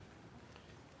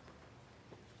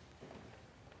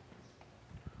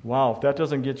Wow, if that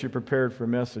doesn't get you prepared for a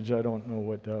message, I don't know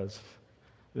what does.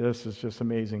 This is just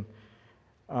amazing.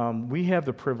 We have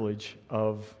the privilege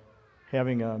of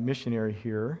having a missionary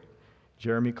here,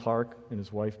 Jeremy Clark and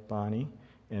his wife Bonnie,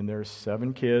 and there's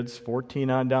 7 kids,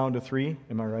 14 on down to 3.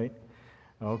 Am I right?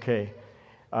 Okay.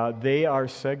 They are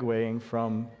segueing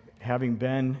from having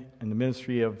been in the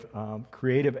ministry of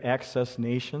Creative Access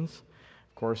Nations.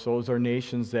 Of course, those are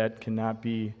nations that cannot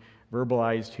be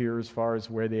verbalized here as far as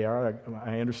where they are.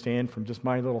 I understand from just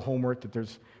my little homework that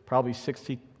there's probably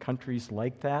 60 countries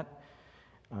like that,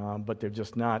 but they've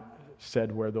just not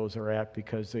said where those are at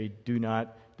because they do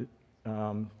not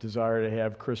desire to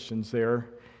have Christians there,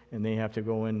 and they have to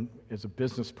go in as a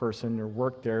business person or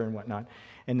work there and whatnot.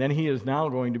 And then he is now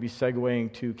going to be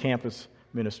segueing to campus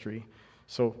ministry.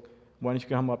 So why don't you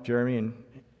come up, Jeremy,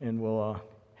 and we'll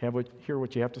hear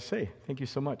what you have to say. Thank you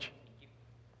so much.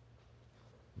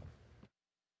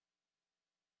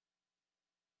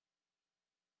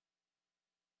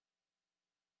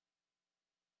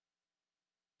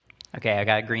 Okay, I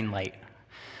got a green light.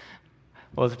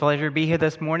 Well, it's a pleasure to be here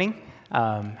this morning.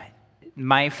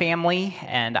 My family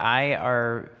and I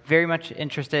are very much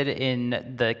interested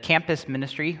in the campus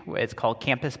ministry. It's called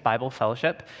Campus Bible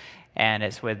Fellowship, and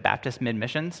it's with Baptist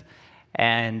Mid-Missions.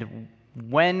 And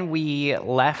when we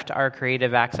left our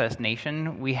Creative Access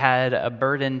Nation, we had a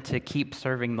burden to keep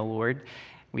serving the Lord.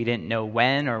 We didn't know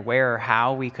when or where or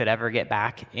how we could ever get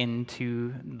back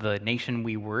into the nation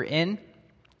we were in.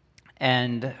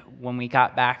 And when we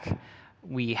got back,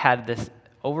 we had this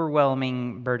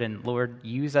overwhelming burden. Lord,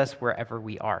 use us wherever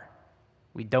we are.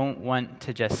 We don't want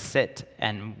to just sit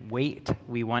and wait.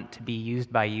 We want to be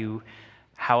used by you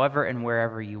however and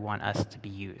wherever you want us to be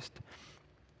used.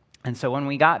 And so when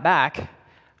we got back,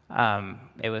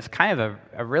 it was kind of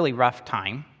a really rough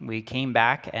time. We came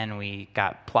back and we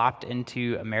got plopped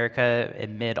into America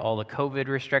amid all the COVID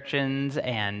restrictions,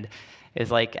 and it's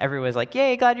like everyone's like,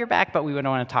 yay, glad you're back, but we wouldn't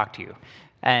want to talk to you.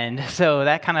 And so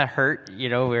that kind of hurt. We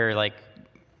were like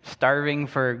starving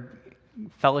for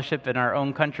fellowship in our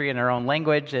own country and our own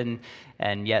language, and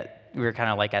yet we were kind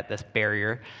of like at this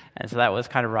barrier. And so that was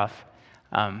kind of rough.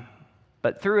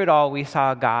 But through it all, we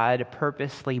saw God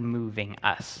purposely moving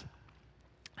us.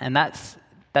 And that's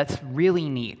really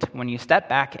neat when you step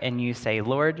back and you say,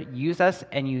 Lord, use us,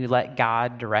 and you let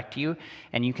God direct you,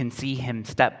 and you can see him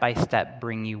step by step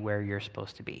bring you where you're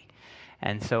supposed to be.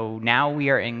 And so now we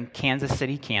are in Kansas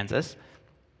City, Kansas,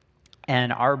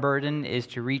 and our burden is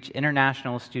to reach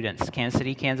international students. Kansas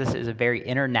City, Kansas is a very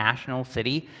international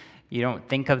city. You don't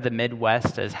think of the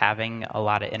Midwest as having a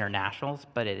lot of internationals,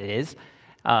 but it is.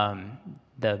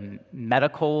 The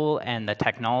medical and the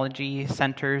technology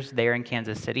centers there in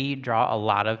Kansas City draw a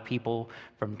lot of people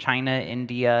from China,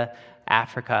 India,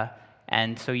 Africa.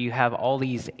 And so you have all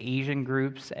these Asian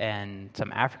groups and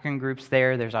some African groups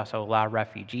there. There's also a lot of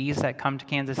refugees that come to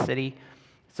Kansas City.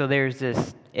 So there's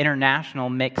this international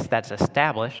mix that's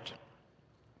established.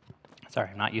 Sorry,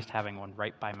 I'm not used to having one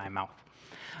right by my mouth.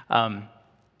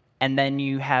 And then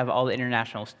you have all the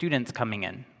international students coming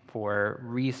in for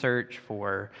research,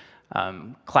 for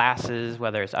classes,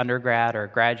 whether it's undergrad or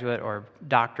graduate or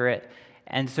doctorate.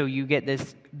 And so you get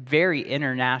this very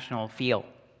international feel.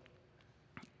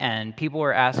 And people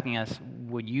were asking us,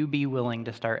 would you be willing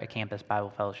to start a campus Bible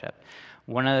fellowship?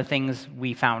 One of the things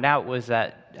we found out was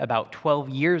that about 12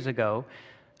 years ago,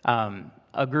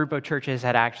 a group of churches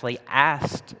had actually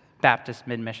asked Baptist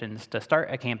Mid-Missions to start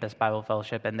a campus Bible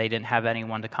fellowship, and they didn't have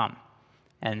anyone to come.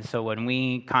 And so when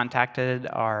we contacted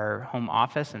our home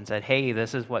office and said, hey,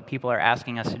 this is what people are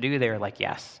asking us to do, they were like,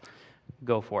 yes,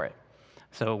 go for it.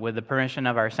 So with the permission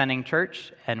of our sending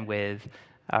church and with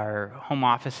our home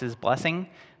office's blessing,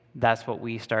 that's what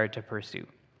we started to pursue.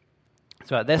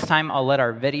 So at this time, I'll let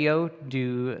our video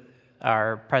do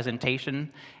our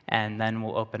presentation, and then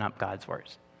we'll open up God's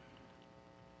words.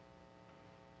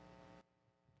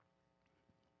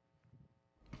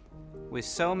 With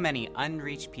so many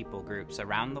unreached people groups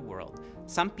around the world,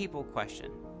 some people question,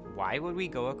 why would we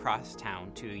go across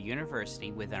town to a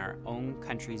university within our own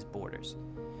country's borders?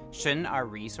 Shouldn't our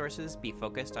resources be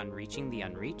focused on reaching the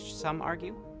unreached, some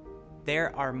argue?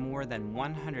 There are more than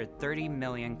 130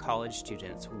 million college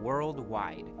students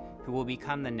worldwide who will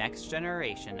become the next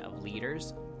generation of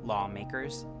leaders,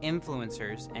 lawmakers,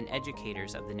 influencers, and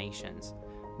educators of the nations.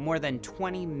 More than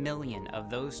 20 million of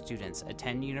those students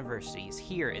attend universities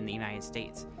here in the United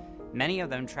States. Many of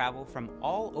them travel from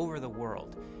all over the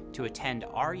world to attend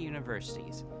our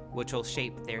universities, which will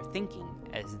shape their thinking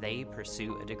as they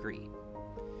pursue a degree.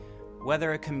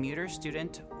 Whether a commuter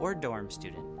student or dorm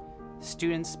student,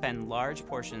 students spend large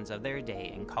portions of their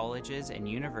day in colleges and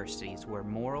universities where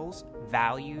morals,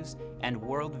 values, and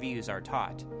worldviews are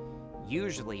taught,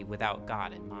 usually without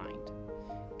God in mind.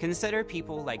 Consider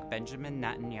people like Benjamin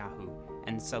Netanyahu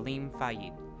and Salim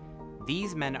Fayyad.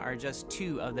 These men are just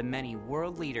two of the many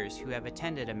world leaders who have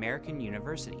attended American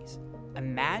universities.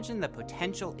 Imagine the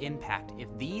potential impact if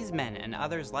these men and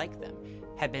others like them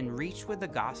had been reached with the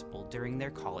gospel during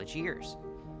their college years.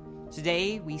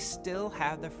 Today, we still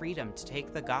have the freedom to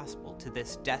take the gospel to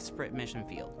this desperate mission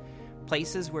field,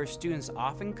 places where students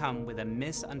often come with a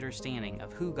misunderstanding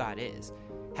of who God is,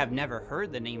 have never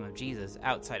heard the name of Jesus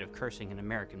outside of cursing in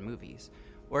American movies,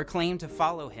 or claim to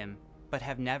follow him but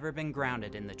have never been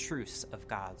grounded in the truths of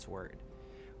God's Word.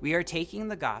 We are taking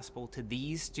the gospel to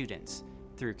these students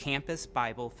through Campus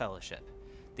Bible Fellowship,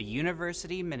 the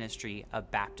University Ministry of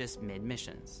Baptist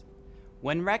Mid-Missions.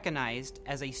 When recognized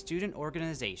as a student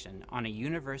organization on a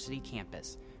university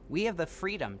campus, we have the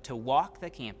freedom to walk the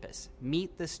campus,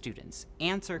 meet the students,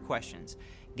 answer questions,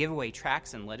 give away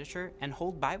tracts and literature, and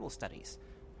hold Bible studies.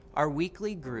 Our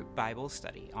weekly group Bible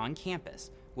study on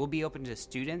campus will be open to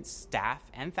students, staff,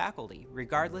 and faculty,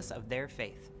 regardless of their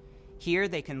faith. Here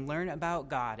they can learn about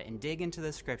God and dig into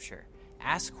the Scripture,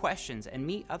 ask questions, and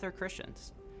meet other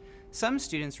Christians. Some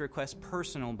students request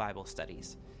personal Bible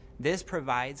studies. This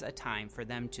provides a time for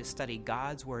them to study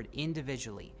God's Word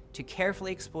individually, to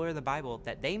carefully explore the Bible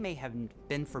that they may have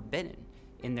been forbidden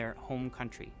in their home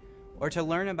country, or to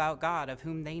learn about God of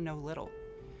whom they know little.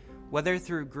 Whether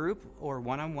through group or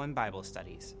one-on-one Bible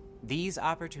studies, these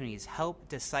opportunities help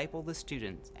disciple the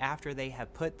students after they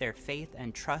have put their faith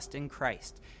and trust in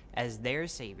Christ as their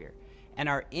Savior, and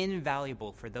are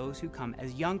invaluable for those who come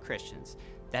as young Christians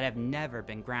that have never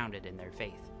been grounded in their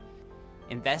faith.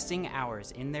 Investing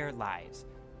hours in their lives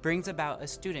brings about a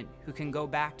student who can go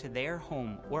back to their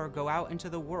home or go out into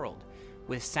the world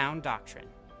with sound doctrine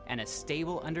and a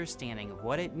stable understanding of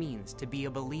what it means to be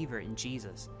a believer in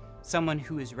Jesus, someone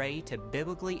who is ready to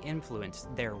biblically influence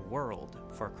their world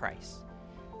for Christ.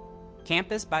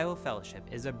 Campus Bible Fellowship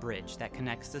is a bridge that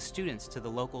connects the students to the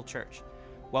local church.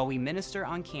 While we minister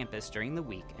on campus during the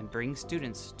week and bring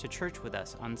students to church with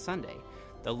us on Sunday,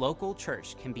 the local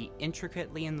church can be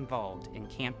intricately involved in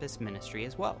campus ministry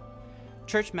as well.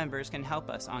 Church members can help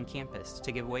us on campus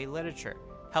to give away literature,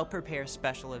 help prepare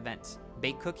special events,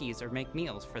 bake cookies or make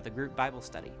meals for the group Bible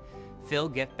study, fill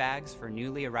gift bags for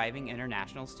newly arriving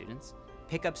international students,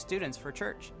 pick up students for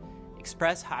church,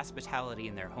 express hospitality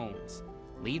in their homes,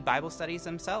 lead Bible studies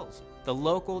themselves. The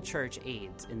local church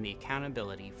aids in the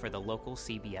accountability for the local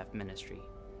CBF ministry.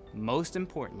 Most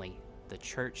importantly, the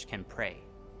church can pray.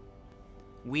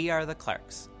 We are the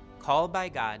Clarks, called by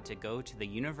God to go to the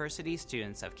university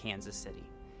students of Kansas City.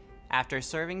 After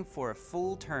serving for a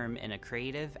full term in a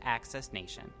creative access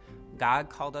nation, God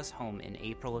called us home in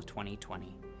April of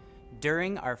 2020.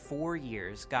 During our 4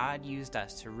 years, God used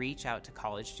us to reach out to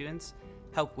college students,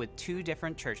 help with 2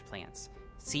 different church plants,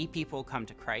 see people come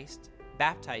to Christ,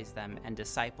 baptize them, and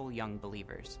disciple young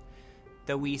believers.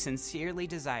 Though we sincerely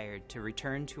desired to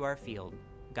return to our field,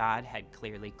 God had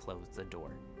clearly closed the door.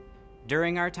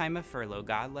 During our time of furlough,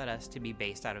 God led us to be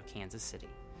based out of Kansas City.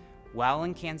 While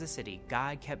in Kansas City,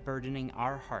 God kept burdening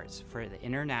our hearts for the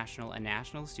international and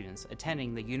national students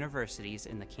attending the universities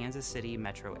in the Kansas City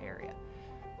metro area.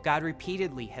 God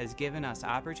repeatedly has given us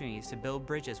opportunities to build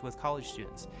bridges with college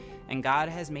students, and God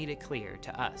has made it clear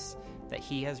to us that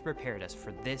He has prepared us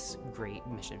for this great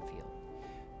mission field.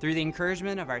 Through the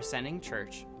encouragement of our sending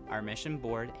church, our mission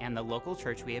board, and the local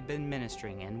church we have been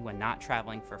ministering in when not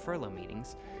traveling for furlough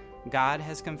meetings, God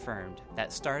has confirmed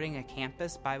that starting a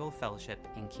campus Bible fellowship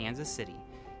in Kansas City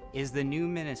is the new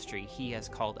ministry He has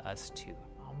called us to.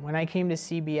 When I came to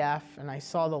CBF and I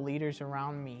saw the leaders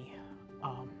around me,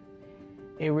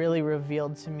 it really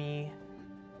revealed to me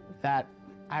that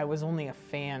I was only a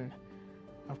fan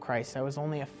of Christ. I was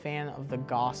only a fan of the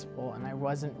gospel, and I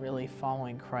wasn't really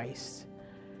following Christ.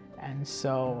 And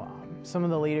so some of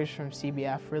the leaders from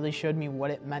CBF really showed me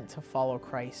what it meant to follow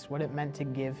Christ, what it meant to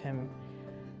give Him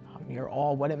your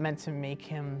all, what it meant to make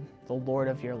Him the Lord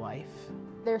of your life.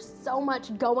 There's so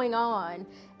much going on,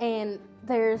 and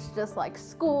there's just like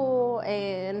school,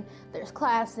 and there's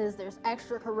classes, there's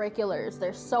extracurriculars,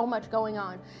 there's so much going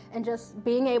on. And just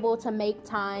being able to make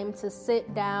time to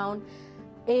sit down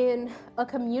in a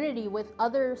community with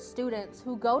other students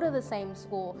who go to the same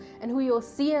school and who you'll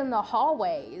see in the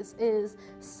hallways is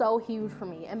so huge for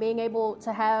me. And being able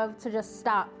to just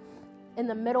stop in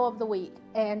the middle of the week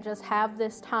and just have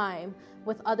this time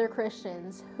with other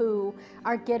Christians who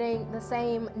are getting the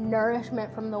same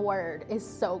nourishment from the Word is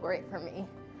so great for me.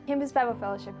 Campus Bible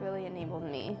Fellowship really enabled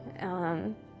me.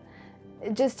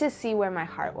 just to see where my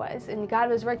heart was. And God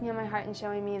was working on my heart and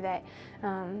showing me that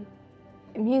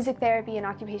music therapy and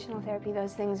occupational therapy,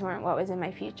 those things weren't what was in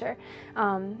my future,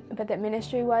 but that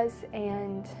ministry was,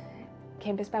 and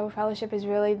Campus Bible Fellowship is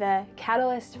really the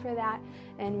catalyst for that,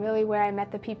 and really where I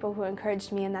met the people who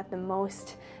encouraged me in that the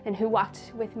most, and who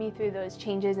walked with me through those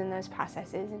changes and those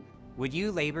processes. Would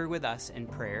you labor with us in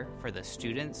prayer for the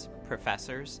students,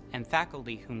 professors, and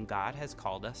faculty whom God has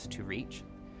called us to reach?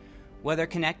 Whether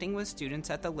connecting with students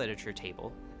at the literature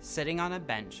table, sitting on a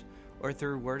bench, or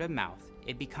through word of mouth,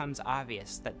 it becomes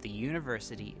obvious that the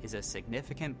university is a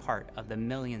significant part of the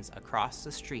millions across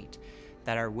the street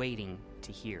that are waiting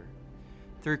to hear.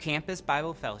 Through Campus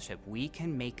Bible Fellowship, we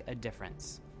can make a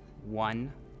difference,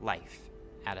 one life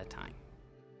at a time.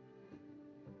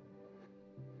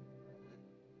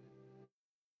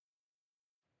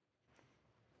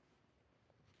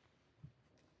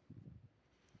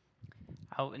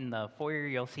 Out in the foyer,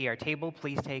 you'll see our table.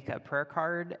 Please take a prayer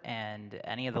card and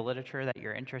any of the literature that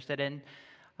you're interested in.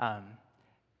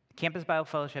 Campus Bible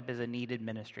Fellowship is a needed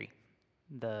ministry.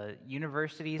 The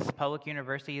universities, public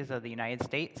universities of the United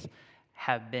States,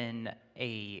 have been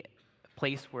a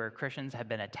place where Christians have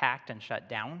been attacked and shut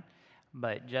down.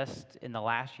 But just in the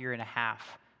last year and a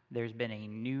half, there's been a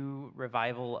new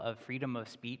revival of freedom of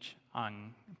speech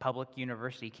on public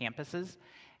university campuses.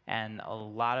 And a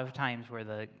lot of times where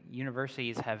the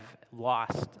universities have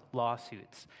lost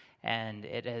lawsuits, and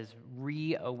it has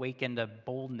reawakened a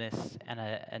boldness and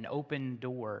an open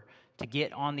door to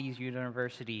get on these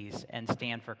universities and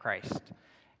stand for Christ.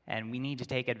 And we need to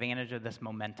take advantage of this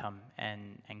momentum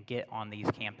and get on these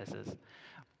campuses.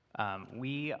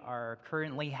 We are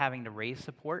currently having to raise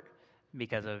support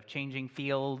because of changing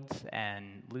fields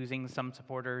and losing some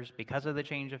supporters because of the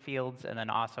change of fields. And then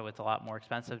also it's a lot more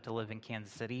expensive to live in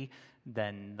Kansas City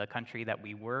than the country that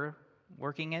we were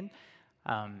working in.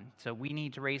 So we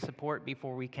need to raise support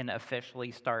before we can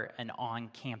officially start an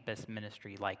on-campus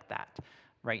ministry like that.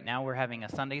 Right now we're having a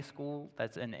Sunday school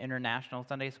that's an international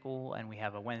Sunday school, and we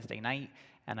have a Wednesday night,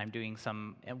 and I'm doing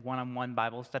some one-on-one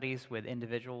Bible studies with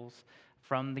individuals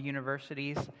from the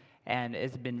universities. And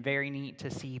it's been very neat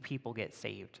to see people get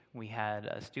saved. We had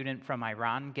a student from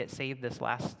Iran get saved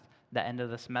the end of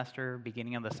the semester,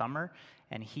 beginning of the summer,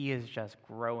 and he is just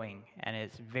growing. And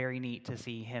it's very neat to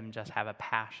see him just have a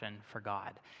passion for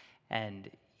God. And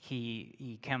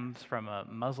he comes from a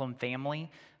Muslim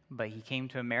family, but he came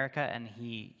to America and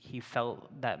he felt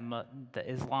that the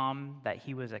Islam that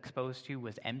he was exposed to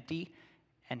was empty,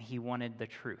 and he wanted the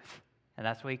truth. And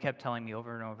that's what he kept telling me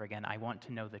over and over again: I want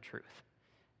to know the truth.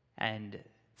 And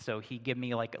so he'd give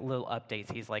me like little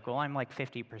updates. He's like, well, I'm like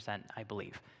 50%, I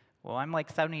believe. Well, I'm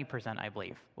like 70%, I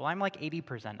believe. Well, I'm like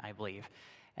 80%, I believe.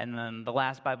 And then the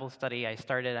last Bible study I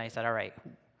started, I said, all right,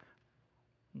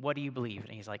 what do you believe?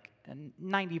 And he's like,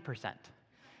 90%.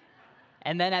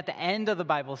 And then at the end of the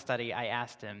Bible study, I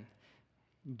asked him,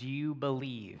 do you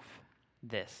believe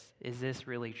this? Is this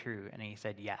really true? And he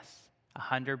said, yes,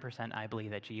 100% I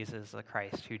believe that Jesus is the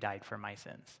Christ who died for my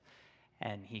sins.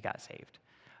 And he got saved.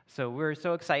 So we're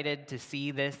so excited to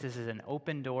see this. This is an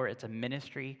open door. It's a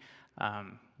ministry.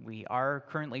 We are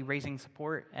currently raising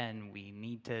support, and we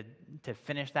need to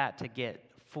finish that to get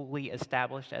fully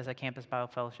established as a Campus Bible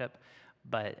Fellowship.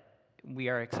 But we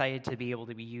are excited to be able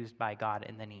to be used by God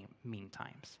in the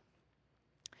meantimes.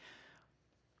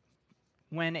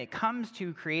 When it comes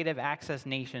to creative access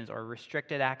nations or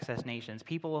restricted access nations,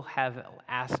 people have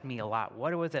asked me a lot,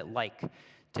 what was it like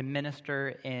to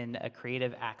minister in a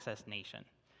creative access nation?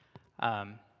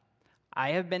 I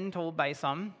have been told by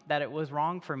some that it was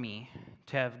wrong for me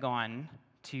to have gone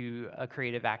to a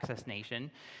creative access nation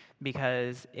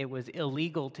because it was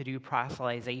illegal to do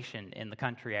proselytization in the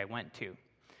country I went to.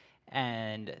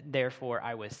 And therefore,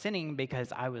 I was sinning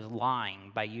because I was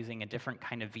lying by using a different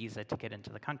kind of visa to get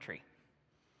into the country.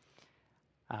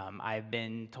 I've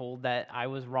been told that I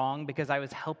was wrong because I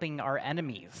was helping our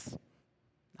enemies.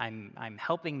 I'm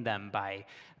helping them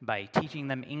by teaching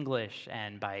them English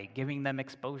and by giving them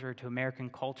exposure to American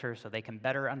culture so they can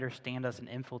better understand us and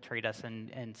infiltrate us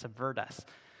and subvert us.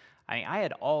 I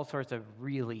had all sorts of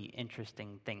really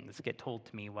interesting things get told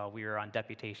to me while we were on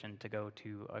deputation to go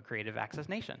to a creative access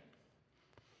nation.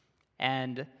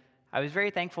 And I was very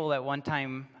thankful that one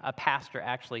time a pastor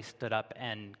actually stood up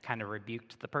and kind of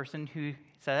rebuked the person who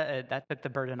said that took the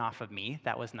burden off of me.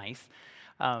 That was nice.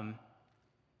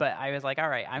 But I was like, all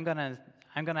right, I'm gonna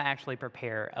actually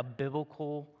prepare a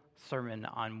biblical sermon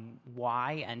on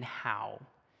why and how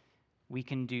we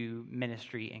can do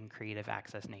ministry in creative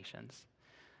access nations.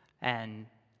 And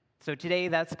so today,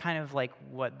 that's kind of like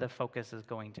what the focus is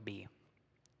going to be.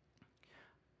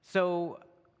 So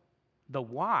the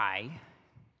why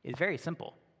is very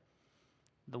simple.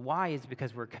 The why is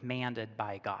because we're commanded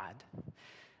by God.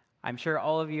 I'm sure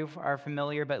all of you are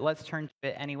familiar, but let's turn to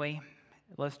it anyway.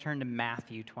 Let's turn to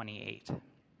Matthew 28.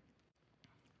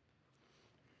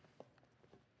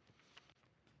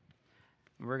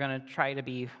 We're going to try to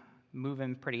be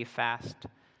moving pretty fast.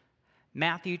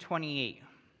 Matthew 28,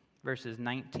 verses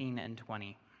 19 and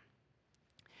 20.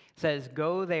 Says,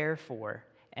 "Go therefore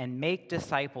and make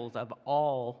disciples of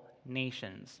all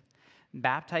nations,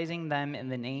 baptizing them in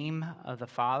the name of the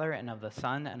Father and of the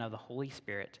Son and of the Holy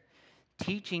Spirit,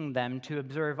 teaching them to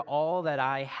observe all that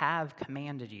I have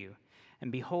commanded you.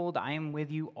 And behold, I am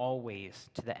with you always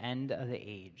to the end of the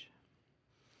age."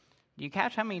 Do you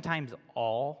catch how many times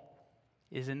all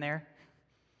is in there?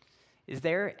 Is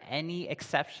there any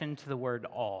exception to the word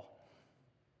all?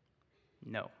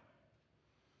 No.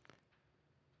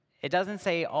 It doesn't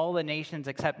say all the nations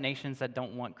except nations that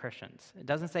don't want Christians. It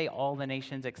doesn't say all the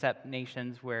nations except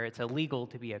nations where it's illegal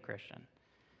to be a Christian.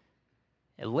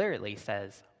 It literally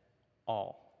says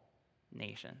all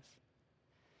nations.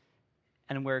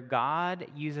 And where God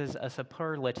uses a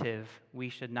superlative, we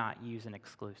should not use an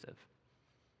exclusive.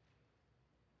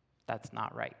 That's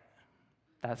not right.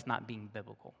 That's not being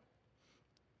biblical.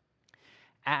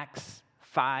 Acts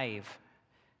 5.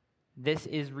 This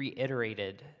is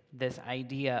reiterated, this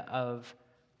idea of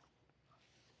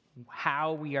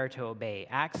how we are to obey.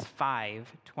 Acts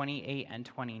 5, 28 and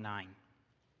 29.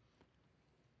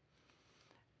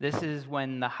 This is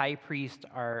when the high priests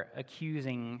are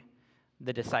accusing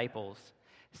the disciples,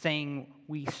 saying,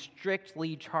 "We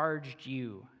strictly charged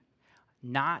you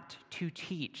not to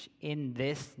teach in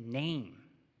this name.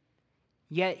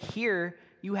 Yet here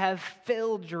you have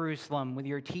filled Jerusalem with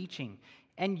your teaching,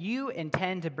 and you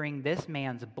intend to bring this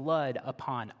man's blood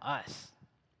upon us."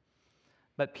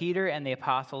 But Peter and the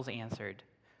apostles answered,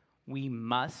 "We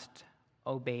must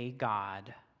obey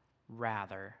God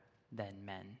rather than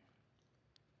men."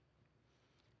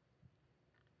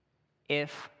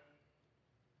 If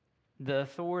the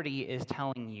authority is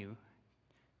telling you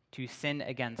to sin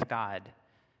against God,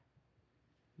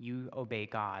 you obey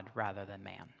God rather than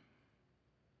man.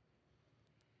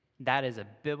 That is a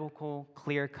biblical,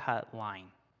 clear-cut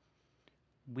line.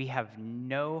 We have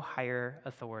no higher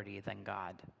authority than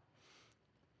God.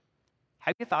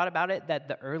 Have you thought about it that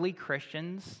the early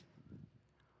Christians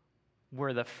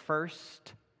were the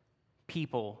first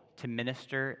people to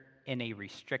minister in a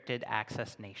restricted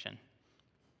access nation?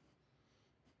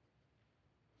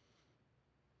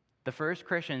 The first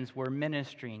Christians were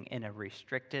ministering in a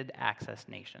restricted access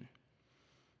nation.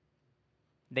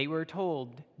 They were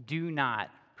told, "Do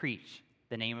not preach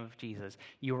the name of Jesus.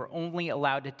 You are only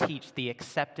allowed to teach the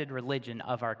accepted religion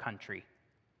of our country."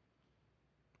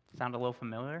 Sound a little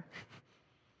familiar?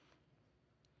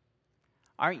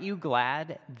 Aren't you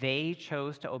glad they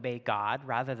chose to obey God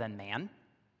rather than man?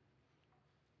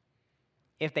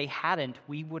 If they hadn't,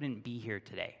 we wouldn't be here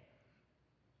today.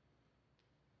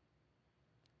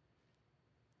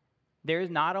 There is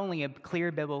not only a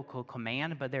clear biblical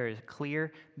command, but there is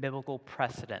clear biblical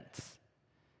precedence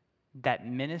that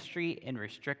ministry in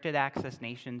restricted access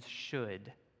nations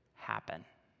should happen,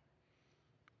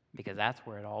 because that's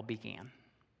where it all began.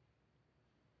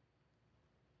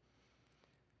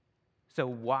 So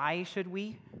why should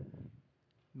we?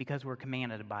 Because we're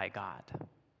commanded by God.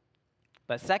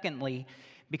 But secondly,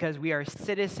 because we are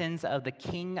citizens of the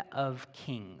King of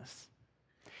Kings.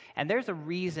 And there's a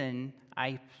reason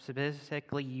I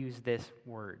specifically use this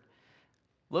word.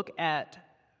 Look at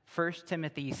 1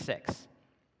 Timothy 6.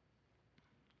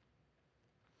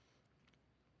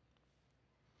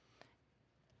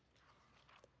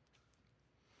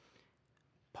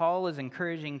 Paul is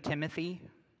encouraging Timothy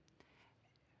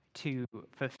to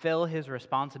fulfill his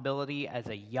responsibility as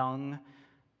a young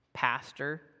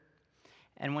pastor.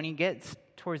 And when he gets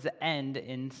towards the end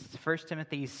in 1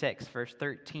 Timothy 6, verse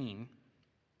 13,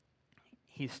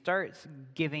 he starts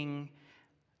giving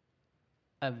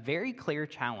a very clear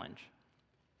challenge.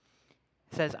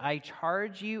 It says, "I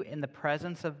charge you in the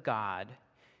presence of God,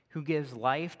 who gives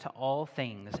life to all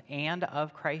things, and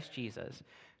of Christ Jesus,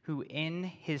 who in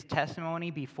his testimony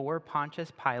before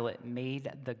Pontius Pilate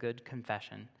made the good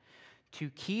confession, to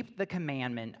keep the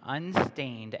commandment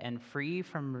unstained and free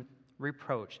from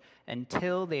reproach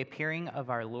until the appearing of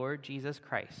our Lord Jesus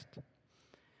Christ,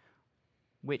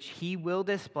 which he will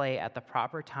display at the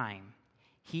proper time,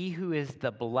 he who is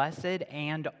the blessed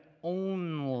and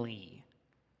only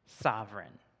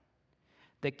sovereign,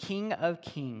 the King of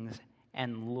kings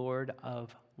and Lord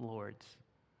of lords."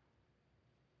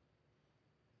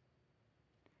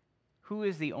 Who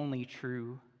is the only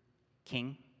true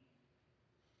king?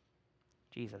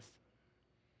 Jesus.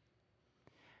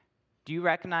 Do you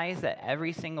recognize that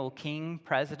every single king,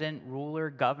 president, ruler,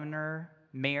 governor,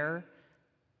 mayor,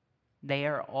 they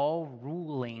are all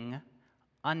ruling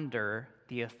under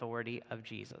the authority of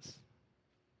Jesus?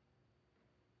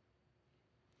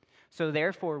 So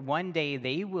therefore, one day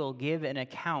they will give an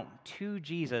account to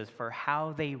Jesus for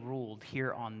how they ruled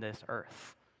here on this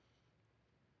earth.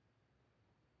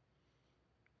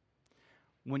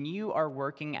 When you are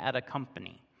working at a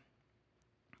company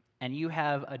and you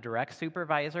have a direct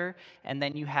supervisor and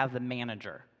then you have the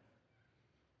manager,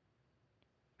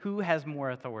 who has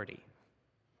more authority?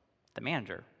 The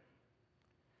manager.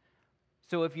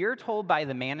 So if you're told by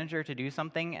the manager to do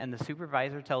something and the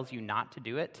supervisor tells you not to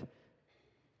do it,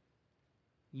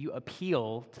 you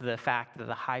appeal to the fact that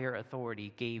the higher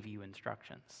authority gave you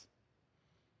instructions.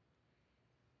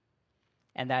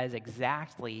 And that is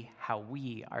exactly how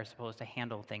we are supposed to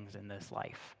handle things in this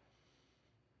life.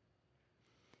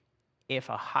 If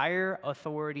a higher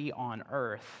authority on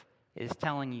earth is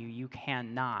telling you you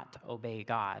cannot obey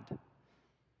God,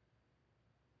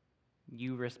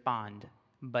 you respond,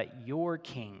 but your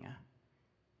king,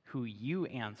 who you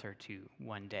answer to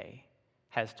one day,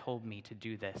 has told me to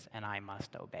do this and I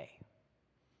must obey.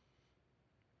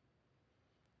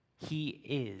 He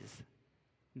is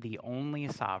the only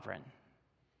sovereign,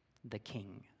 the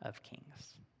King of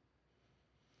Kings.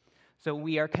 So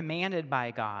we are commanded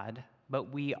by God,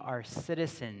 but we are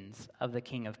citizens of the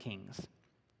King of Kings.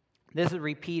 This is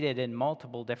repeated in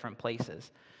multiple different places.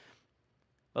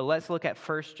 But let's look at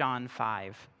 1 John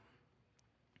 5.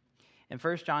 In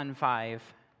 1 John 5,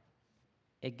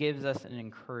 it gives us an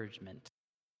encouragement.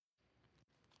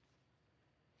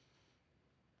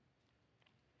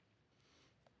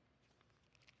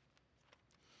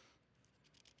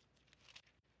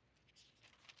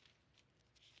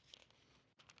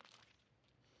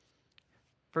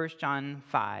 First John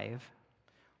 5,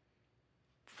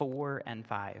 4 and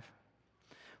 5.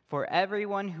 For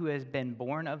everyone who has been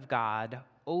born of God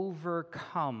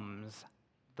overcomes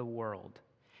the world.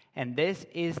 And this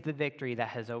is the victory that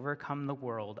has overcome the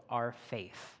world, our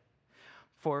faith.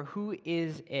 For who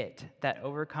is it that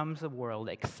overcomes the world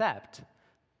except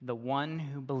the one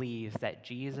who believes that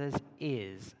Jesus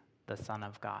is the Son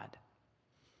of God?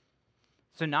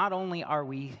 So not only are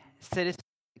we citizens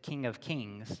of the King of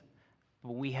Kings,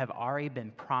 but we have already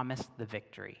been promised the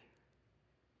victory.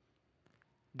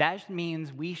 That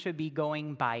means we should be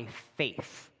going by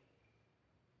faith.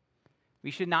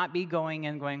 We should not be going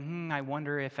and going, I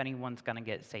wonder if anyone's going to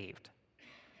get saved.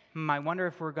 I wonder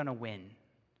if we're going to win.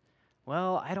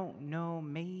 Well, I don't know,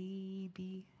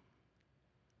 maybe.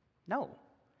 No.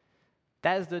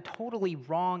 That is the totally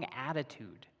wrong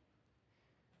attitude.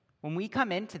 When we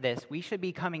come into this, we should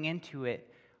be coming into it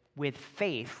with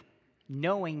faith,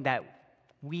 knowing that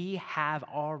we have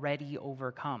already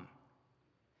overcome.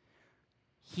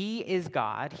 He is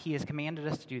God. He has commanded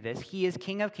us to do this. He is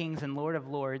King of Kings and Lord of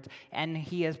Lords, and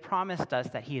He has promised us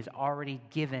that He has already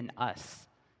given us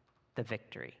the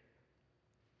victory.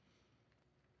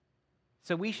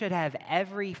 So we should have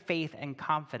every faith and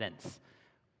confidence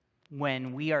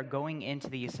when we are going into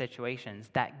these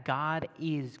situations that God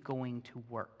is going to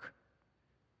work.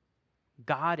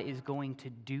 God is going to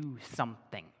do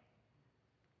something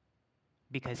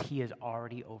because He has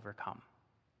already overcome.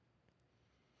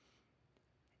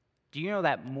 Do you know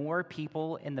that more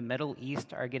people in the Middle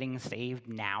East are getting saved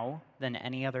now than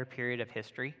any other period of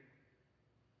history?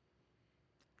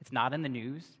 It's not in the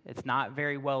news. It's not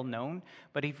very well known.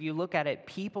 But if you look at it,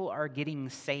 people are getting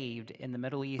saved in the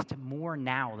Middle East more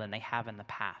now than they have in the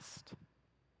past.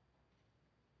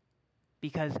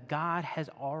 Because God has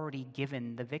already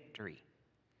given the victory.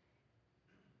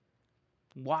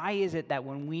 Why is it that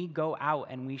when we go out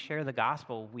and we share the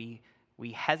gospel, we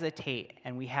hesitate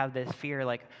and we have this fear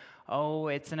like, oh,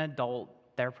 it's an adult,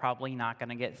 they're probably not going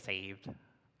to get saved.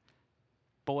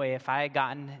 Boy, if I had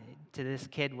gotten to this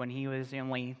kid when he was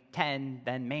only 10,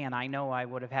 then man, I know I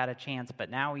would have had a chance, but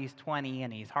now he's 20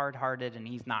 and he's hard-hearted and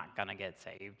he's not going to get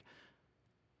saved.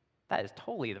 That is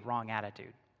totally the wrong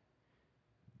attitude.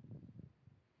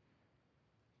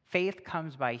 Faith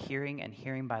comes by hearing and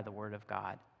hearing by the word of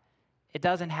God. It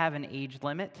doesn't have an age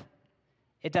limit.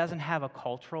 It doesn't have a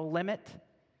cultural limit.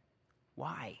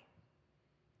 Why?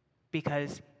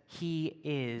 Because He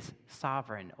is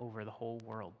sovereign over the whole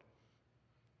world.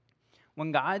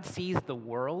 When God sees the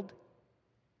world,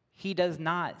 He does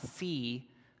not see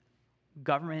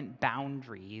government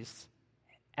boundaries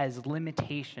as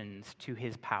limitations to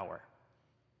His power.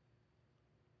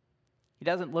 He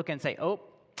doesn't look and say, oh,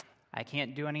 I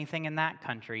can't do anything in that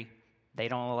country. They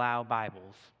don't allow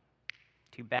Bibles.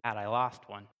 Too bad, I lost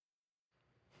one.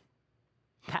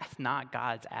 That's not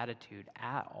God's attitude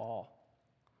at all.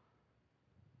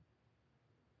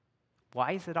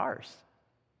 Why is it ours?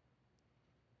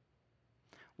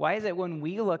 Why is it when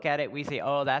we look at it, we say,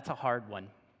 oh, that's a hard one.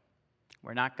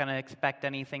 We're not going to expect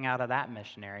anything out of that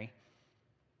missionary.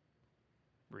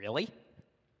 Really?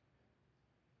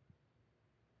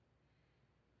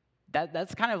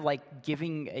 That's kind of like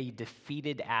giving a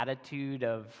defeated attitude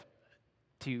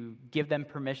to give them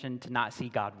permission to not see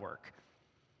God work.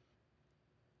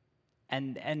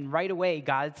 And right away,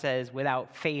 God says,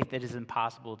 without faith, it is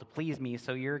impossible to please me.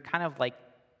 So you're kind of like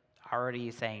already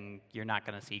saying you're not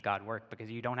going to see God work because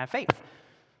you don't have faith.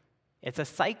 It's a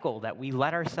cycle that we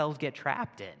let ourselves get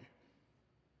trapped in.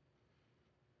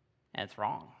 And it's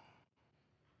wrong.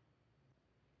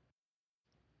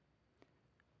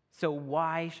 So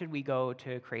why should we go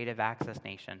to Creative Access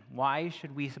Nation? Why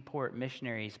should we support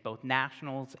missionaries, both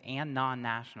nationals and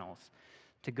non-nationals,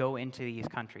 to go into these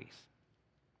countries?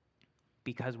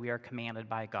 Because we are commanded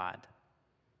by God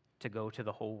to go to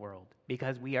the whole world.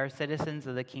 Because we are citizens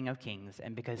of the King of Kings,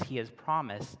 and because he has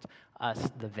promised us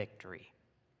the victory.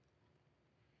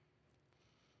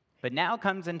 But now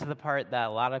comes into the part that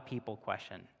a lot of people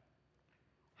question.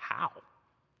 How?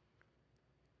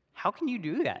 How can you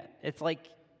do that? It's like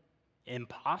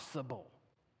impossible.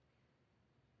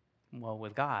 Well,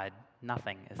 with God,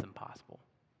 nothing is impossible.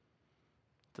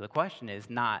 So the question is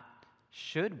not,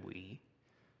 should we,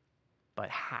 but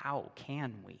how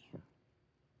can we?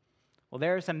 Well,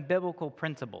 there are some biblical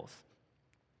principles.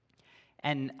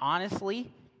 And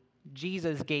honestly,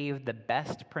 Jesus gave the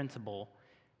best principle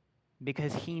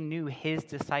because he knew his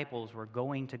disciples were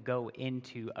going to go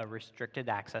into a restricted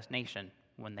access nation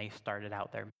when they started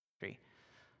out their ministry.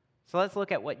 So let's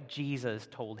look at what Jesus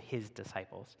told his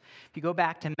disciples. If you go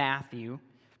back to Matthew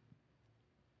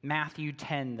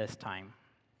 10 this time.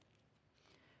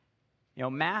 You know,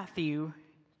 Matthew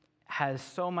has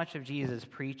so much of Jesus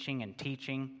preaching and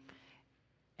teaching,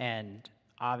 and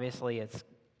obviously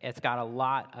it's got a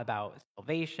lot about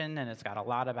salvation, and it's got a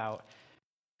lot about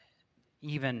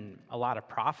even a lot of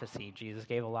prophecy. Jesus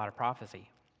gave a lot of prophecy.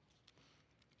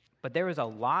 But there was a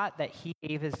lot that he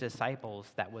gave his disciples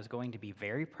that was going to be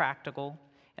very practical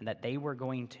and that they were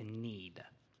going to need.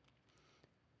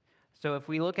 So if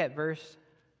we look at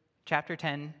chapter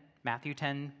 10, Matthew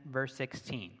 10, verse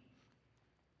 16.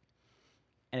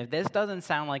 And if this doesn't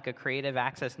sound like a Creative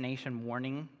Access Nation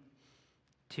warning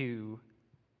to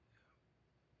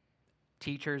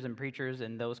teachers and preachers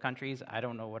in those countries, I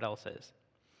don't know what else is.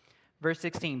 Verse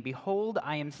 16, behold,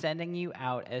 I am sending you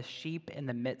out as sheep in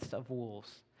the midst of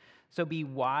wolves. So be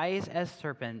wise as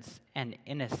serpents and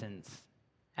innocent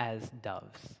as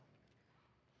doves.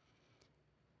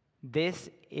 This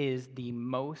is the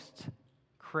most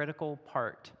critical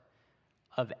part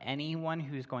of anyone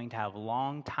who's going to have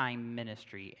long-time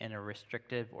ministry in a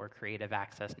restrictive or Creative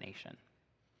Access Nation.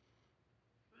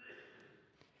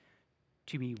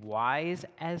 To be wise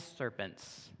as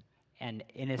serpents and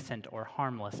innocent or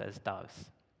harmless as doves.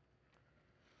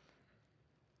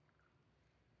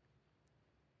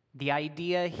 The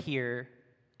idea here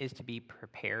is to be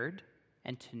prepared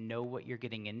and to know what you're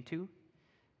getting into,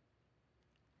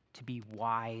 to be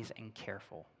wise and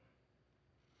careful.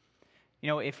 You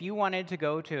know, if you wanted to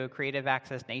go to a Creative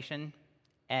Access Nation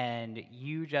and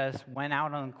you just went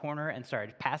out on the corner and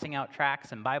started passing out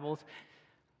tracts and Bibles,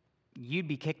 you'd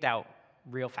be kicked out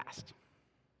real fast.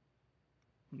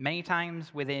 Many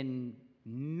times within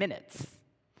minutes,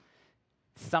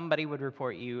 somebody would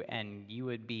report you and you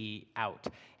would be out.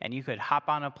 And you could hop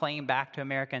on a plane back to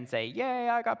America and say, yay,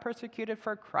 I got persecuted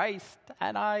for Christ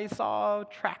and I saw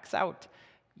tracts out.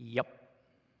 Yep.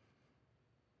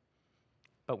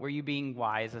 But were you being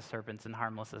wise as serpents and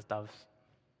harmless as doves?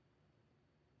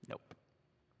 Nope,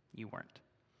 you weren't.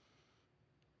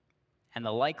 And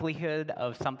the likelihood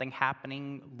of something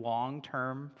happening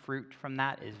long-term fruit from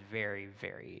that is very,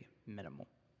 very minimal.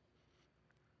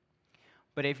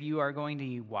 But if you are going to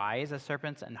be wise as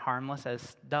serpents and harmless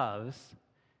as doves,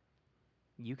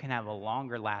 you can have a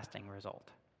longer-lasting result.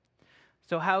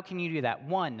 So how can you do that?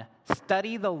 1,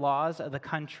 study the laws of the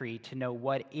country to know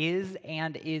what is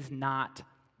and is not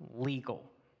legal.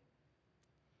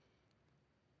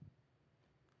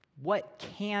 What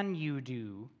can you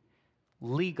do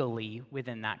legally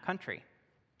within that country?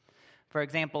 For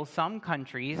example, some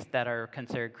countries that are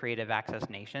considered Creative Access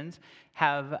Nations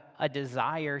have a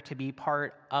desire to be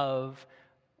part of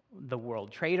the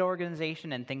World Trade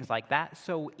Organization and things like that.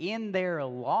 So in their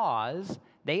laws,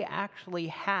 they actually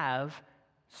have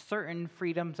certain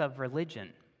freedoms of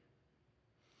religion.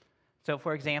 So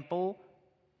for example,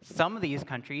 Some of these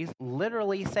countries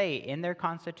literally say in their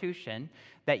constitution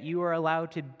that you are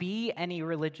allowed to be any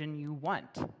religion you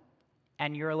want,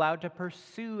 and you're allowed to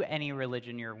pursue any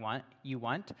religion you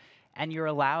want, and you're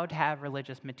allowed to have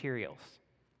religious materials.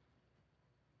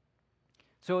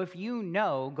 So if you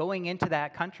know going into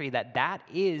that country that that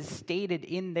is stated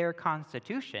in their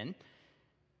constitution,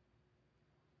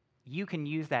 you can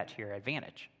use that to your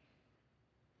advantage.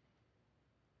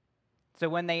 So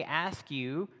when they ask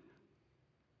you,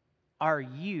 are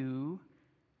you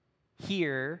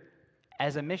here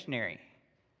as a missionary?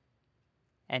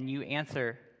 And you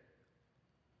answer,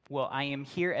 well, I am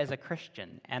here as a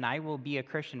Christian, and I will be a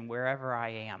Christian wherever I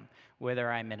am.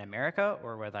 Whether I'm in America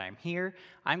or whether I'm here,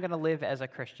 I'm going to live as a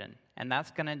Christian, and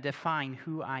that's going to define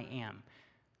who I am.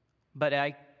 But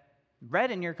I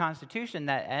read in your Constitution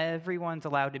that everyone's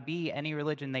allowed to be any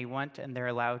religion they want, and they're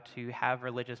allowed to have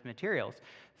religious materials.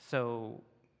 So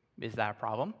is that a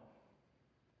problem?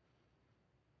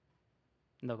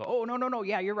 And they'll go, oh, no,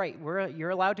 yeah, you're right. You're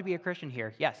allowed to be a Christian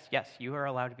here. Yes, you are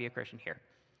allowed to be a Christian here.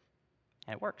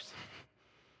 And it works.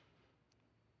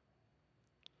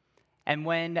 And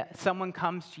when someone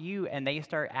comes to you and they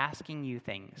start asking you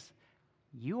things,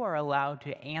 you are allowed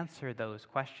to answer those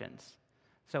questions.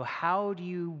 So how do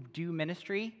you do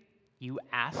ministry? You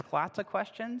ask lots of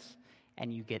questions,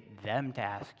 and you get them to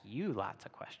ask you lots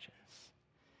of questions.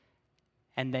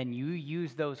 And then you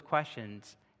use those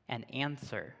questions and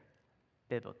answer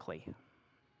biblically.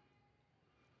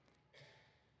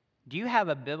 Do you have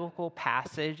a biblical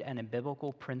passage and a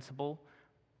biblical principle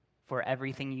for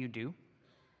everything you do?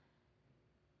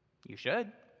 You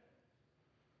should.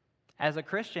 As a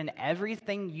Christian,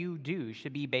 everything you do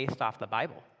should be based off the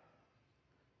Bible.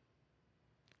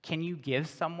 Can you give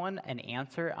someone an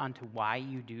answer onto why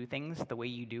you do things the way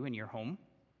you do in your home?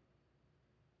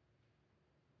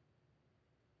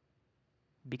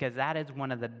 Because that is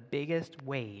one of the biggest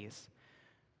ways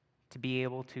to be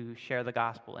able to share the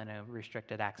gospel in a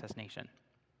restricted access nation.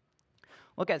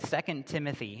 Look at 2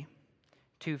 Timothy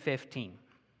 2:15.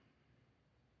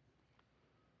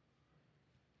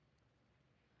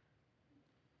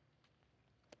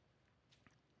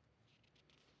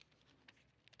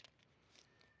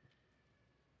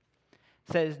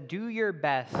 It says, do your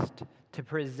best to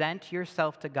present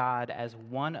yourself to God as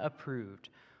one approved,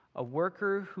 a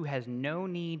worker who has no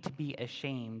need to be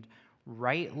ashamed,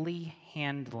 rightly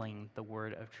handling the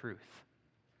word of truth.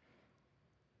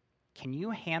 Can you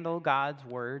handle God's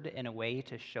word in a way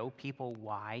to show people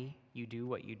why you do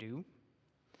what you do?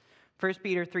 1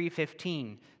 Peter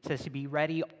 3:15 says to be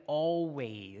ready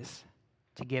always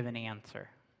to give an answer.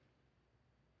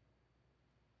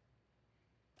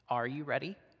 Are you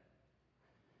ready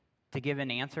to give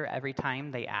an answer every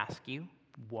time they ask you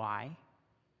why?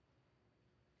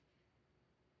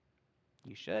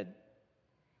 You should.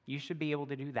 You should be able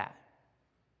to do that.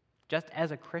 Just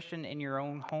as a Christian in your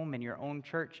own home, in your own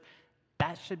church,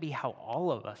 that should be how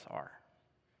all of us are.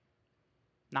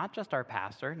 Not just our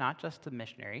pastor, not just the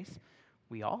missionaries.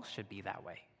 We all should be that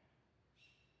way.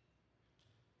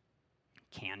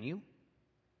 Can you?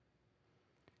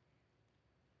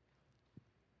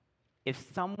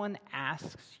 If someone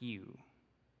asks you,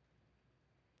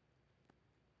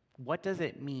 what does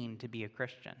it mean to be a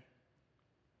Christian?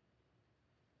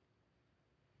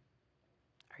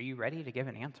 Are you ready to give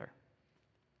an answer?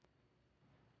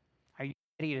 Are you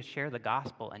ready to share the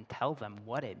gospel and tell them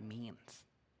what it means?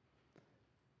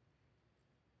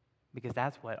 Because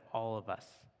that's what all of us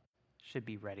should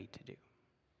be ready to do.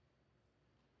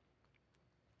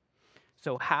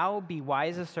 So how be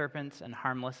wise as serpents and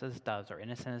harmless as doves, or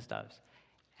innocent as doves,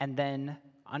 and then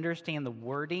understand the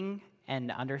wording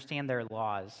and understand their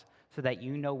laws so that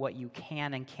you know what you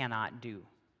can and cannot do.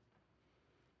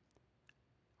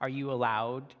 Are you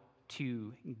allowed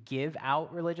to give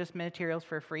out religious materials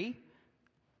for free?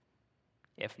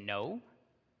 If no,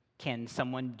 can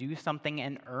someone do something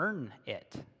and earn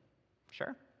it?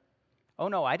 Sure. Oh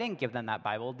no, I didn't give them that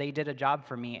Bible. They did a job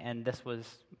for me, and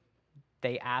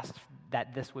they asked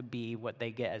that this would be what they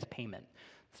get as payment.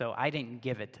 So I didn't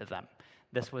give it to them.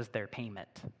 This was their payment.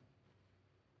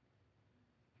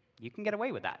 You can get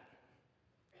away with that.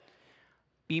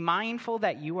 Be mindful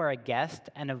that you are a guest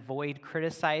and avoid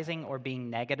criticizing or being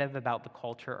negative about the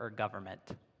culture or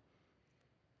government.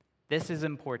 This is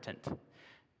important.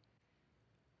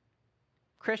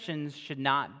 Christians should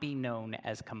not be known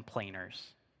as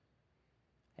complainers.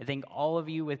 I think all of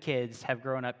you with kids have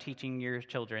grown up teaching your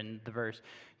children the verse,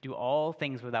 do all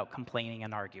things without complaining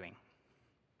and arguing.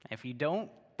 If you don't,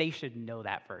 they should know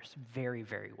that verse very,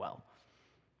 very well.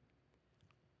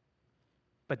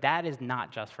 But that is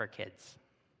not just for kids.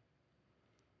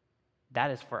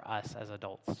 that is for us as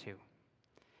adults too.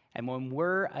 And when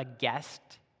we're a guest,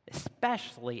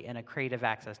 especially in a creative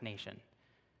access nation,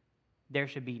 there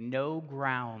should be no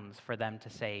grounds for them to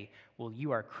say, well,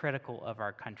 you are critical of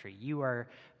our country. You are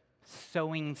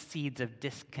sowing seeds of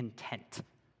discontent.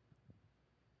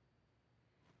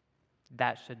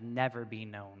 That should never be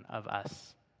known of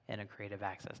us in a creative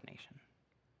access nation.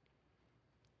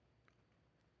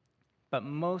 But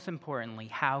most importantly,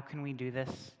 how can we do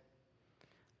this?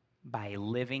 By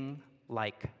living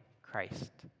like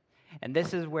Christ. And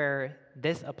this is where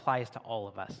this applies to all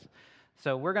of us.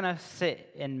 So we're going to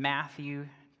sit in Matthew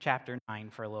chapter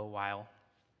 9 for a little while.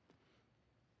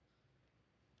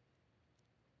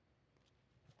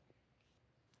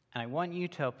 And I want you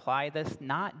to apply this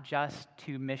not just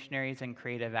to missionaries and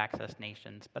creative access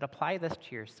nations, but apply this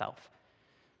to yourself.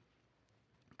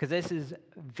 Because this is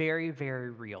very,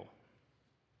 very real.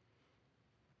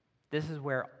 This is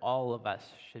where all of us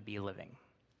should be living.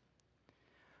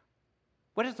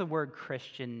 What does the word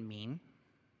Christian mean?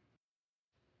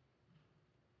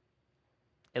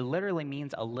 It literally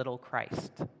means a little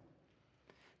Christ.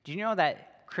 Do you know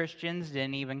that Christians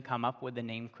didn't even come up with the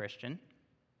name Christian?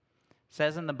 It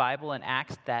says in the Bible in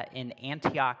Acts that in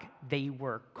Antioch they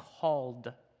were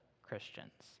called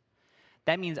Christians.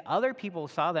 That means other people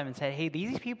saw them and said, hey,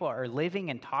 these people are living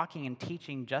and talking and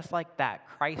teaching just like that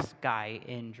Christ guy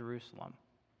in Jerusalem.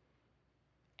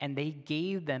 And they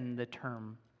gave them the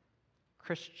term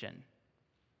Christian.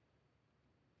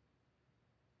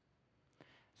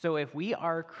 So if we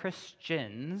are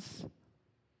Christians,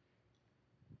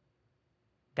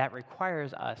 that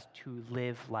requires us to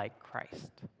live like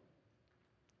Christ.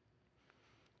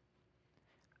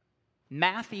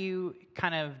 Matthew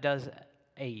kind of does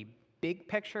a big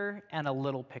picture and a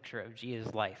little picture of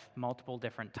Jesus' life multiple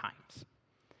different times.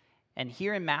 And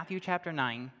here in Matthew chapter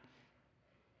 9,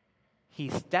 he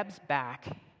steps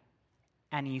back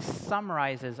and he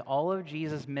summarizes all of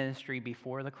Jesus' ministry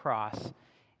before the cross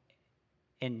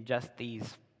in just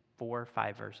these 4 or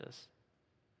 5 verses.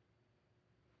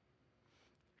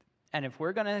 And if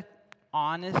we're going to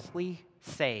honestly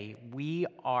say we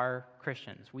are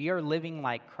Christians, we are living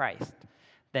like Christ,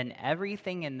 then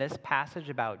everything in this passage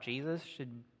about Jesus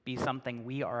should be something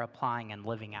we are applying and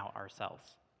living out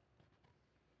ourselves.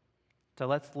 So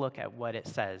let's look at what it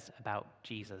says about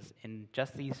Jesus in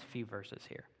just these few verses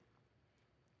here.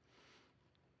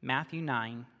 Matthew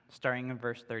 9, starting in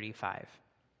verse 35.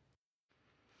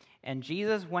 And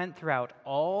Jesus went throughout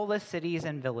all the cities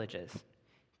and villages,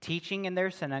 teaching in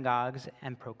their synagogues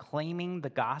and proclaiming the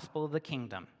gospel of the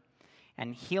kingdom,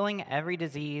 and healing every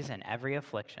disease and every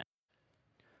affliction.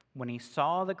 When he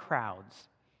saw the crowds,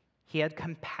 he had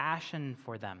compassion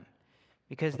for them,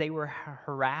 because they were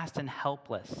harassed and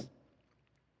helpless,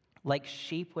 like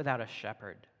sheep without a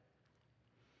shepherd.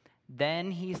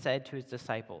 Then he said to his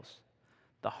disciples,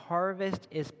 "The harvest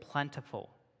is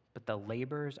plentiful, but the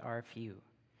laborers are few.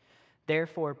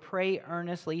 Therefore, pray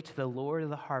earnestly to the Lord of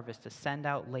the harvest to send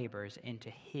out laborers into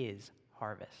his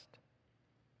harvest."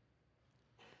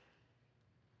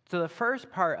 So the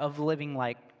first part of living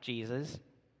like Jesus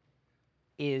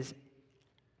is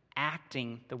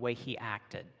acting the way he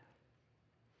acted.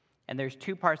 And there's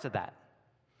 2 parts of that.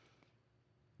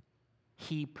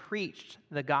 He preached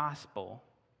the gospel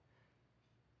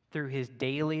through his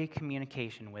daily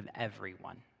communication with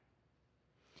everyone.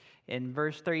 In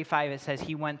verse 35, it says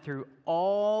he went through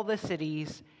all the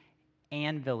cities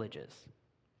and villages.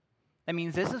 That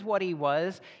means this is what he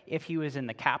was if he was in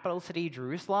the capital city,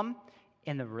 Jerusalem,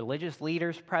 in the religious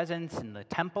leaders' presence in the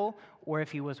temple, or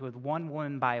if he was with one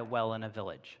woman by a well in a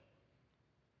village.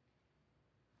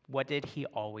 What did he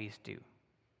always do?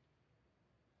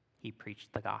 He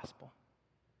preached the gospel.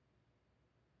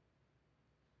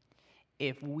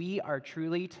 If we are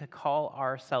truly to call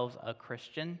ourselves a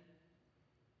Christian,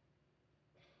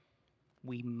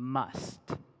 we must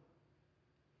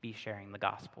be sharing the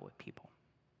gospel with people.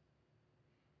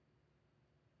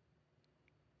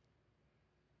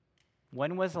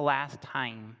 When was the last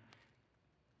time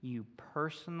you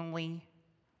personally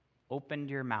opened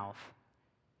your mouth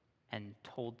and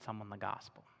told someone the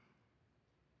gospel?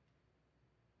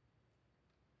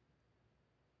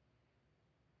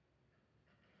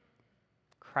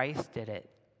 Christ did it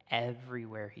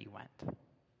everywhere he went. It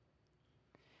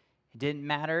didn't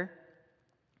matter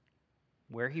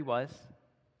where he was,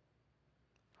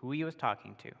 who he was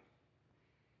talking to.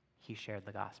 He shared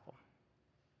the gospel.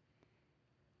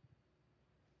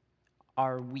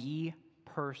 Are we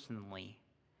personally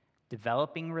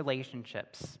developing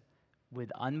relationships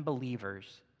with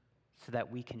unbelievers so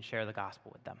that we can share the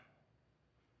gospel with them?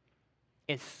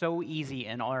 It's so easy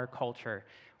in our culture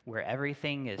where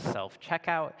everything is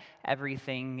self-checkout,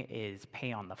 everything is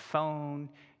pay on the phone,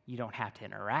 you don't have to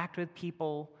interact with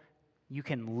people. You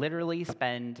can literally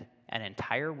spend an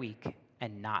entire week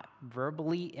and not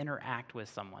verbally interact with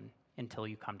someone until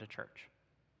you come to church.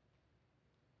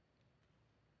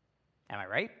 Am I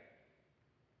right?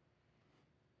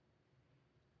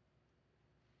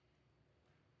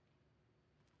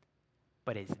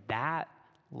 But is that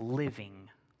living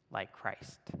like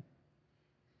Christ?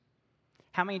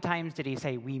 How many times did he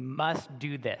say, we must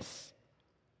do this?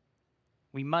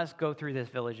 We must go through this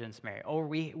village in Samaria. Or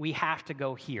we have to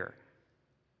go here.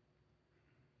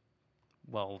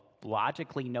 Well,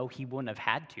 logically, no, he wouldn't have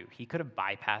had to. He could have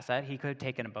bypassed that. He could have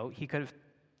taken a boat. He could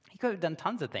have done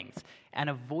tons of things and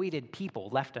avoided people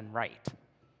left and right.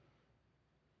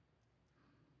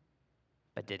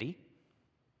 But did he?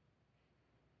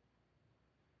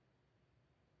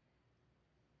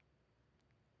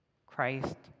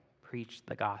 Christ preached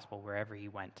the gospel wherever he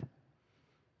went.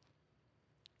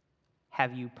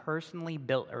 Have you personally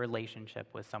built a relationship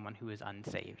with someone who is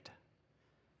unsaved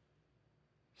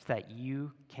so that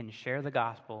you can share the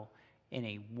gospel in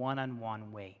a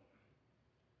one-on-one way?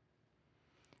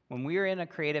 When we were in a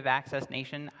Creative Access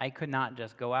Nation, I could not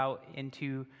just go out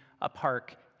into a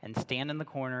park and stand in the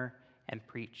corner and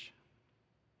preach.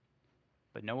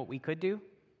 But know what we could do?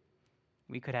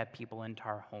 We could have people into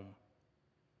our home.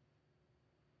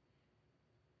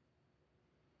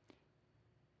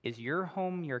 Is your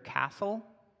home your castle,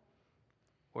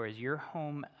 or is your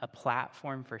home a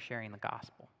platform for sharing the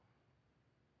gospel?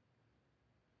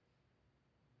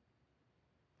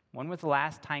 When was the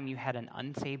last time you had an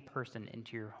unsaved person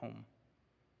into your home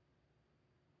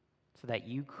so that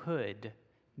you could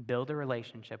build a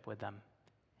relationship with them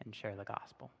and share the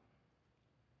gospel?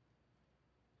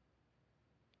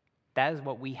 That is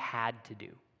what we had to do.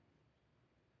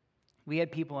 We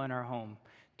had people in our home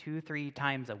 2-3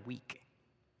 times a week.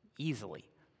 Easily.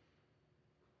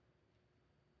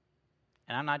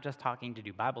 And I'm not just talking to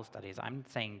do Bible studies. I'm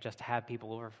saying just to have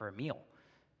people over for a meal,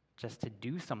 just to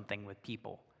do something with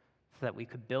people so that we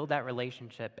could build that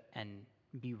relationship and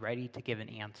be ready to give an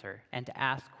answer and to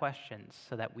ask questions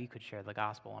so that we could share the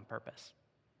gospel on purpose.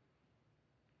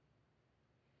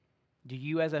 Do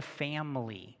you as a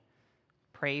family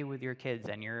pray with your kids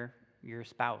and your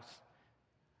spouse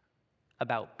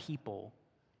about people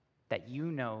that you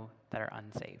know that are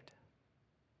unsaved?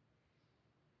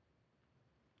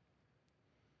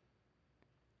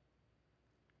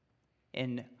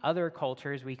 In other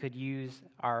cultures, we could use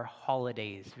our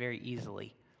holidays very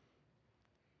easily.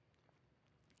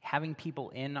 Having people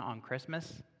in on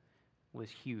Christmas was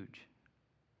huge.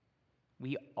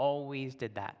 We always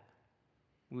did that.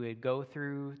 We would go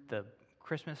through the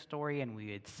Christmas story and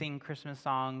we would sing Christmas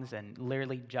songs and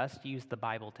literally just use the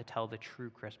Bible to tell the true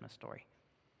Christmas story,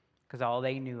 because all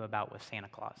they knew about was Santa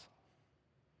Claus.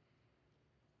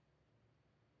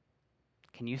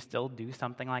 Can you still do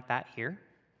something like that here?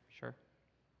 Sure.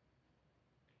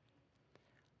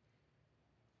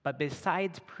 But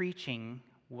besides preaching,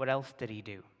 what else did he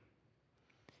do?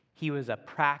 He was a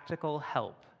practical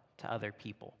help to other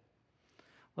people.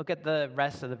 Look at the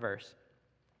rest of the verse.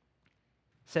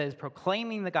 It says,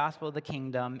 proclaiming the gospel of the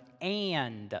kingdom,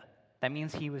 and that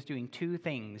means he was doing 2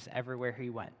 things everywhere he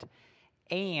went.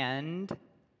 And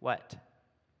what?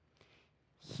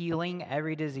 Healing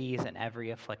every disease and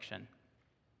every affliction.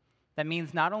 That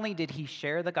means not only did he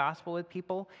share the gospel with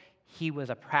people, he was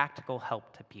a practical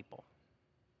help to people.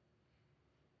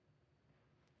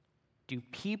 Do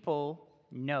people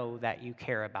know that you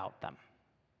care about them?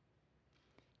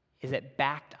 Is it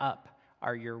backed up?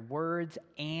 Are your words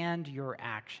and your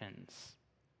actions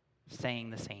saying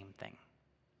the same thing?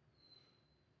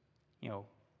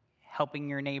 Helping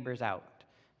your neighbors out.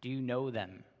 Do you know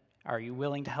them? Are you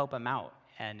willing to help them out?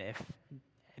 And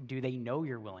do they know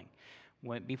you're willing?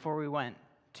 Before we went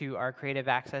to our Creative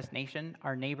Access Nation,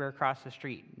 our neighbor across the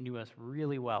street knew us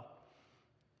really well.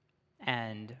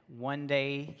 And one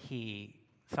day he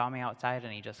saw me outside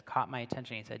and he just caught my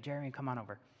attention. He said, Jeremy, come on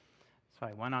over. So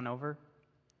I went on over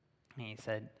and he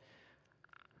said,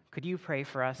 could you pray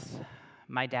for us?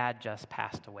 My dad just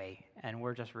passed away and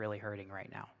we're just really hurting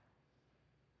right now.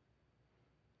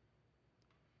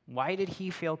 Why did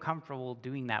he feel comfortable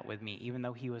doing that with me, even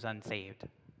though he was unsaved?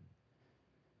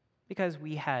 Because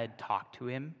we had talked to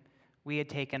him. We had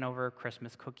taken over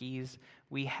Christmas cookies.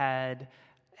 We had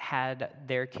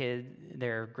their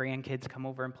grandkids come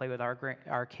over and play with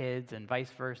our kids and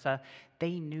vice versa.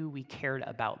 They knew we cared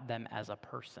about them as a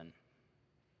person,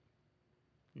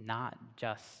 not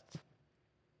just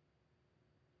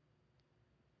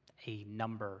a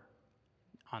number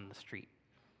on the street.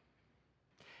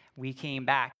 we came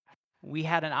back. We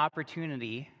had an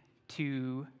opportunity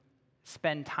to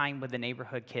spend time with the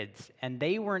neighborhood kids, and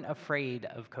they weren't afraid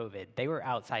of COVID. They were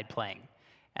outside playing,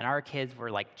 and our kids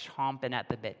were like chomping at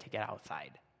the bit to get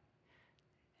outside.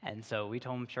 And so we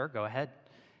told them, sure, go ahead.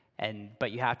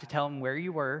 But you have to tell them where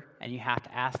you were, and you have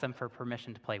to ask them for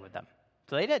permission to play with them.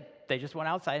 So they did. They just went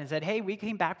outside and said, hey, we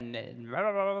came back, and blah,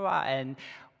 blah, blah, blah, and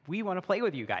we want to play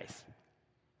with you guys.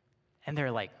 And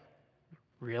they're like,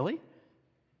 really?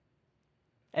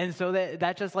 And so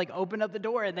that just like opened up the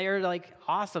door, and they were like,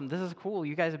 awesome, this is cool.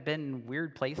 You guys have been in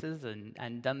weird places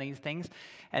and done these things.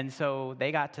 And so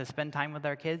they got to spend time with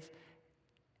our kids,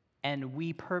 and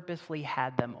we purposely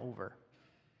had them over.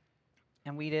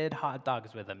 And we did hot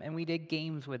dogs with them, and we did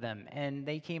games with them, and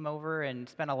they came over and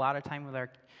spent a lot of time with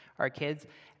our kids,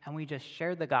 and we just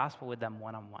shared the gospel with them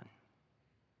one-on-one.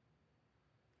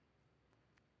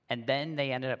 And then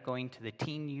they ended up going to the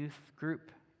teen youth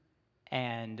group,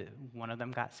 and one of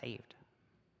them got saved.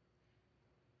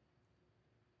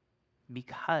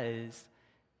 Because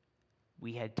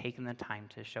we had taken the time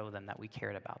to show them that we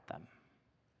cared about them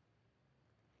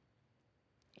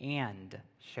and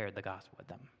shared the gospel with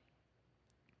them.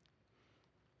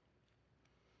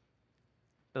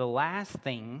 But the last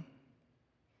thing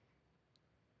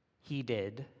he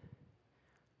did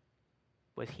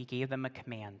was he gave them a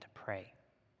command to pray.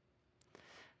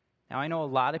 Now, I know a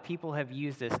lot of people have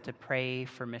used this to pray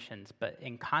for missions, but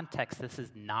in context, this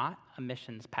is not a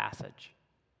missions passage.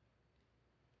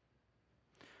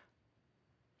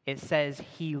 It says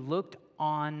he looked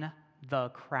on the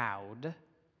crowd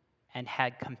and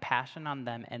had compassion on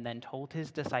them, and then told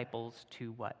his disciples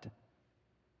to what?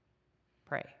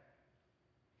 Pray.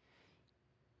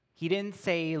 He didn't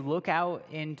say, look out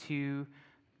into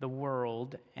the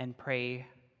world and pray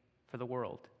for the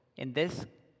world. In this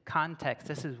context,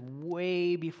 this is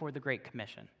way before the Great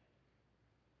Commission.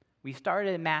 We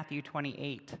started in Matthew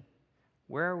 28.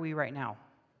 Where are we right now?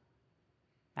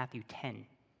 Matthew 10.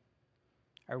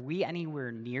 Are we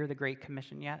anywhere near the Great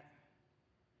Commission yet?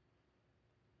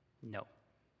 No.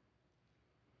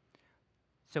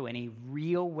 So in a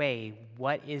real way,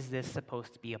 what is this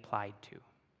supposed to be applied to?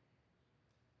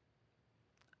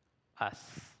 Us.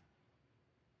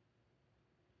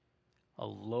 A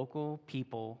local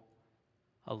people,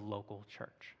 a local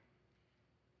church.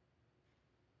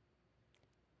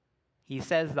 He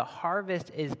says the harvest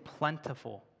is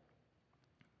plentiful,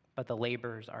 but the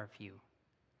laborers are few.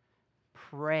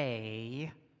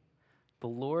 Pray the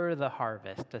Lord of the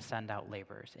harvest to send out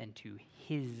laborers into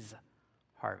his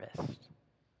harvest.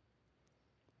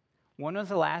 When was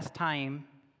the last time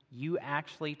you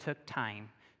actually took time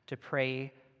to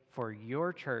pray for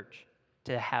your church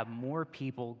to have more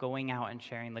people going out and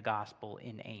sharing the gospel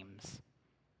in Ames?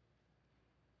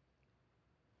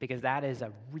 Because that is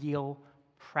a real,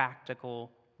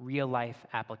 practical, real-life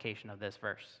application of this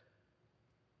verse.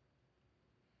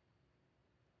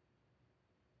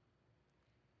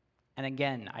 And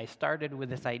again, I started with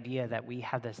this idea that we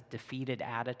have this defeated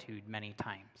attitude many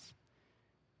times.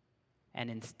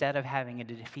 And instead of having a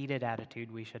defeated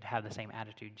attitude, we should have the same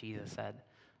attitude Jesus said.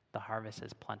 The harvest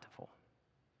is plentiful.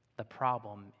 The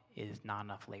problem is not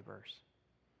enough laborers.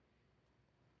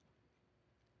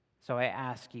 So I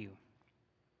ask you,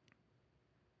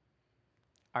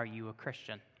 are you a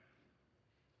Christian?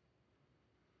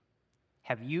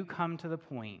 Have you come to the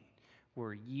point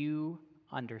where you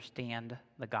understand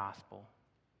the gospel,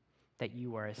 that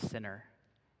you are a sinner,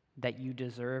 that you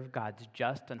deserve God's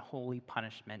just and holy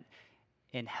punishment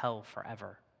in hell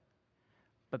forever?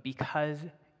 But because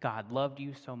God loved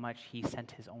you so much, he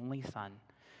sent his only son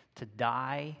to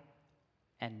die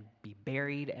and be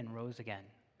buried and rose again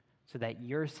so that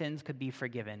your sins could be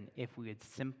forgiven if we would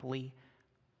simply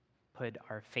put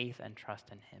our faith and trust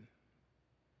in him.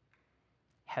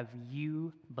 Have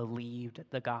you believed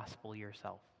the gospel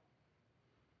yourself?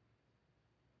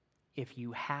 If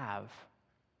you have,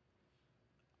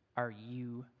 are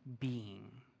you being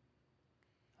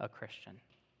a Christian?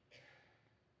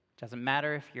 Doesn't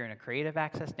matter if you're in a creative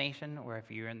access nation or if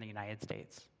you're in the United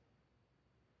States.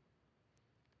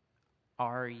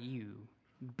 Are you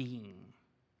being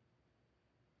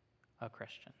a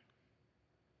Christian?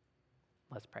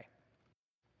 Let's pray.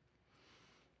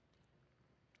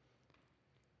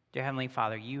 Dear Heavenly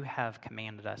Father, you have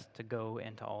commanded us to go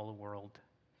into all the world,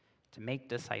 to make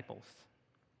disciples.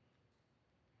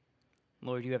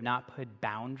 Lord, you have not put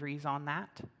boundaries on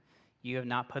that. You have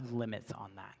not put limits on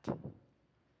that.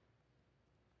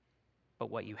 But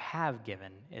what you have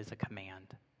given is a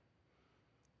command.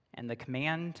 And the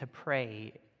command to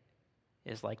pray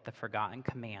is like the forgotten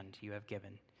command you have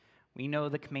given. We know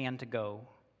the command to go,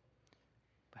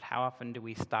 But how often do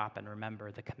we stop and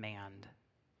remember the command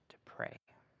to pray?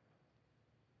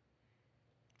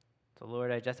 So,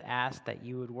 Lord, I just ask that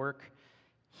you would work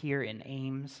here in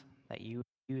Ames, that you would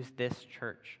use this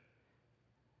church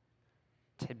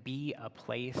to be a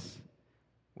place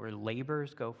where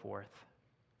laborers go forth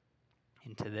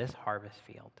into this harvest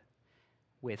field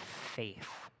with faith,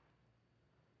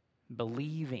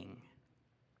 believing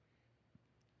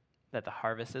that the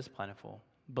harvest is plentiful,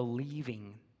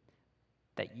 believing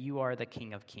that you are the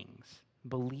King of Kings,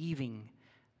 believing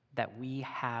that we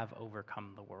have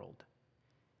overcome the world,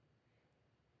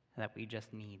 and that we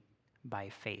just need, by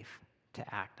faith,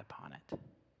 to act upon it.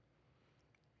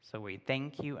 So we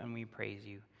thank you and we praise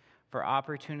you for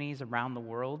opportunities around the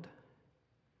world.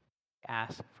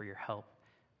 Ask for your help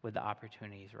with the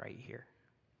opportunities right here.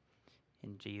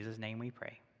 In Jesus' name we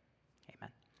pray. Amen.